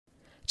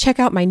Check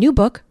out my new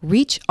book,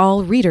 Reach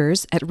All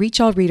Readers, at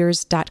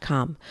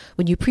reachallreaders.com.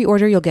 When you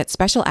pre-order, you'll get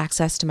special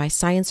access to my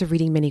Science of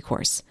Reading mini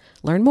course.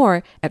 Learn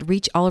more at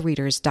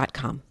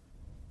reachallreaders.com.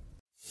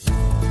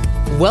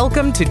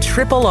 Welcome to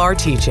Triple R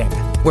Teaching,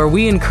 where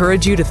we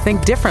encourage you to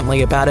think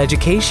differently about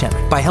education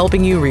by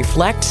helping you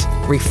reflect,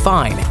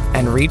 refine,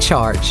 and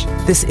recharge.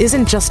 This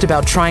isn't just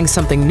about trying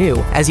something new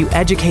as you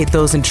educate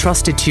those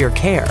entrusted to your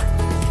care.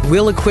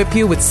 We'll equip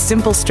you with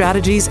simple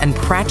strategies and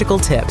practical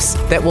tips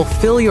that will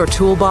fill your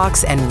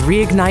toolbox and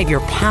reignite your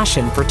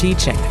passion for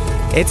teaching.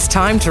 It's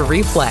time to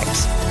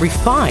reflect,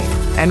 refine,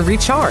 and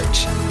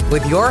recharge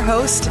with your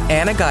host,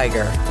 Anna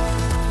Geiger.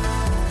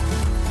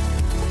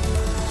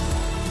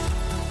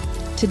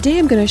 Today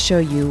I'm going to show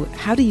you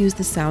how to use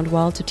the sound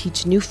wall to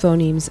teach new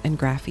phonemes and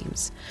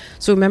graphemes.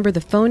 So remember,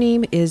 the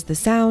phoneme is the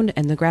sound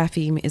and the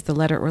grapheme is the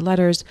letter or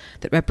letters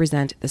that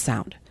represent the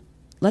sound.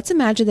 Let's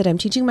imagine that I'm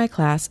teaching my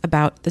class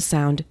about the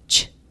sound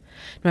ch.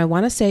 Now I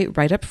want to say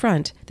right up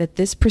front that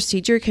this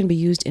procedure can be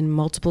used in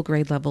multiple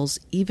grade levels,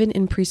 even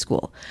in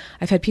preschool.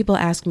 I've had people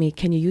ask me,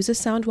 can you use a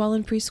sound wall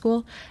in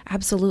preschool?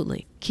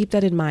 Absolutely. Keep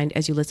that in mind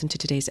as you listen to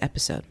today's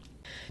episode.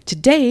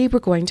 Today we're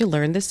going to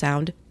learn the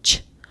sound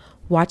ch.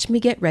 Watch me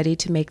get ready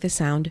to make the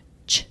sound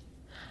ch.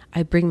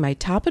 I bring my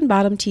top and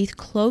bottom teeth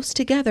close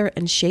together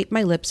and shape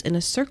my lips in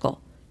a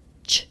circle.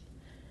 Ch.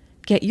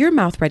 Get your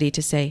mouth ready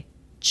to say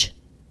ch.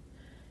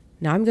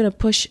 Now I'm going to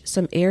push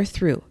some air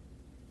through.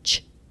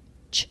 Ch,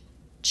 ch,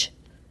 ch.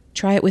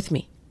 Try it with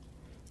me.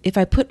 If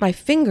I put my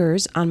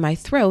fingers on my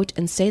throat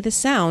and say the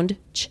sound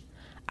ch,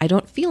 I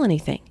don't feel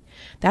anything.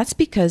 That's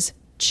because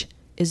ch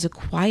is a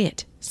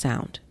quiet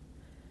sound.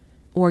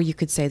 Or you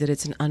could say that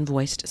it's an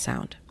unvoiced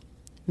sound.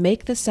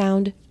 Make the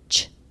sound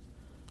ch.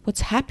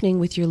 What's happening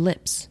with your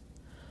lips?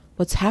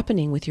 What's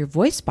happening with your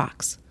voice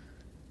box?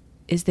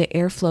 Is the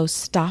airflow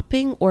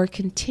stopping or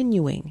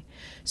continuing?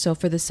 So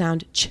for the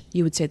sound ch,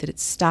 you would say that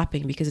it's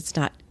stopping because it's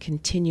not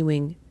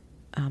continuing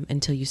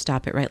until you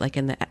stop it, right? Like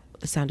in the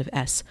sound of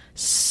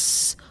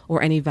s,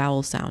 or any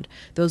vowel sound.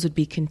 Those would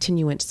be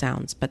continuant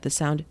sounds, but the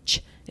sound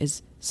ch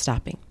is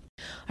stopping.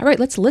 All right,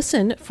 let's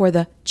listen for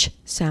the ch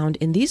sound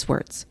in these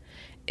words.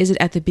 Is it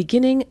at the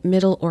beginning,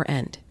 middle, or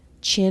end?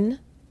 Chin,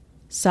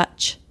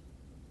 such,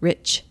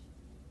 rich,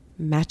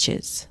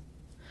 matches.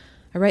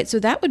 All right, so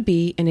that would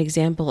be an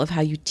example of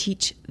how you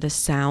teach the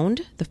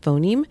sound, the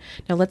phoneme.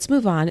 Now let's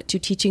move on to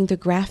teaching the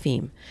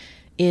grapheme.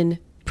 In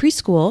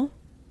preschool,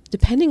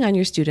 depending on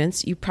your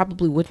students, you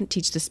probably wouldn't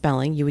teach the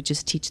spelling, you would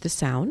just teach the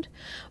sound.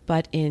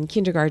 But in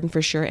kindergarten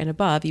for sure and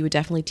above, you would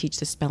definitely teach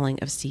the spelling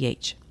of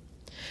CH.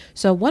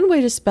 So one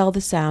way to spell the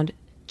sound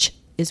ch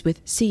is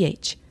with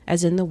CH,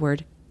 as in the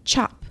word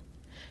chop.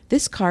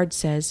 This card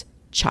says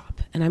chop,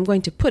 and I'm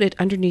going to put it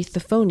underneath the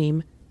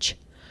phoneme ch.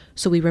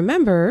 So we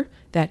remember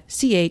that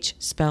CH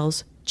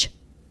spells ch.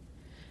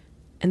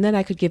 And then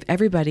I could give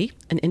everybody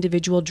an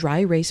individual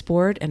dry erase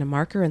board and a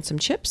marker and some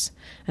chips,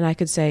 and I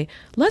could say,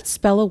 let's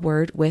spell a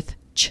word with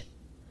ch.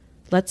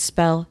 Let's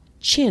spell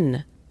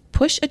chin.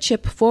 Push a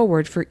chip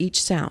forward for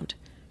each sound.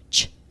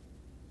 Ch,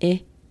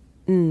 I,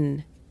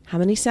 n. How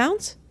many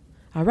sounds?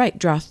 All right,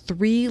 draw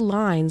 3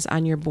 lines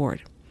on your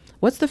board.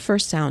 What's the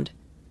first sound?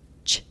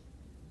 Ch.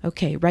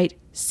 Okay, write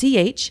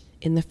CH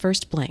in the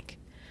first blank.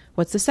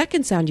 What's the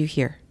second sound you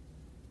hear?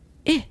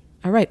 I.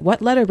 All right,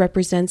 what letter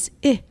represents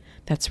I?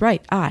 That's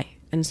right, I,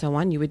 and so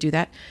on. You would do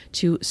that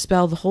to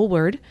spell the whole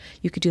word.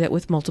 You could do that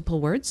with multiple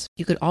words.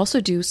 You could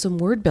also do some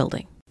word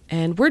building.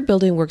 And word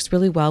building works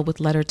really well with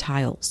letter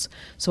tiles.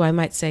 So I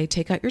might say,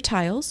 take out your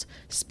tiles,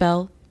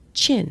 spell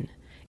chin.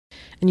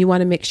 And you want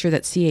to make sure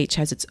that CH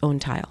has its own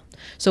tile.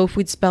 So if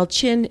we'd spell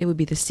chin, it would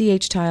be the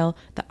CH tile,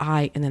 the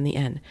I, and then the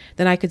N.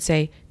 Then I could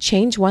say,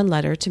 change one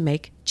letter to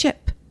make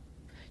chip.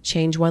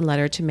 Change one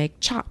letter to make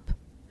chop.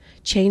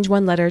 Change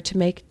one letter to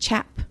make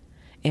chap.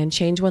 And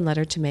change one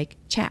letter to make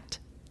chat.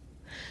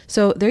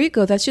 So there you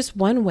go. That's just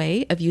one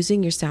way of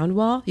using your sound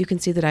wall. You can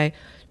see that I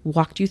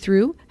walked you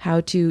through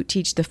how to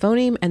teach the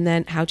phoneme and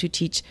then how to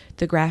teach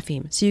the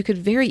grapheme. So you could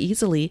very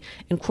easily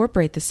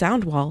incorporate the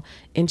sound wall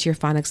into your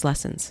phonics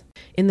lessons.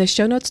 In the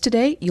show notes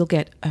today, you'll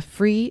get a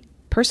free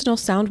personal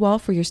sound wall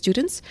for your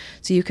students.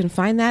 So you can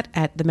find that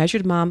at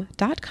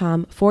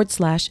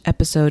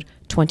themeasuredmom.com/episode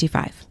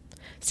 25.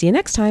 See you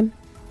next time.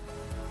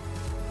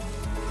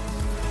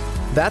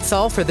 That's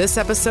all for this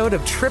episode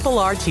of Triple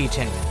R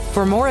Teaching.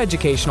 For more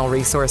educational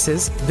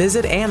resources,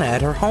 visit Anna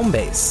at her home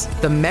base,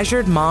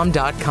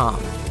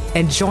 themeasuredmom.com,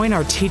 and join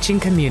our teaching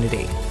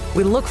community.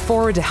 We look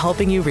forward to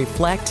helping you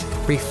reflect,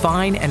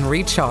 refine, and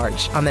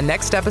recharge on the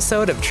next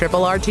episode of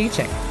Triple R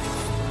Teaching.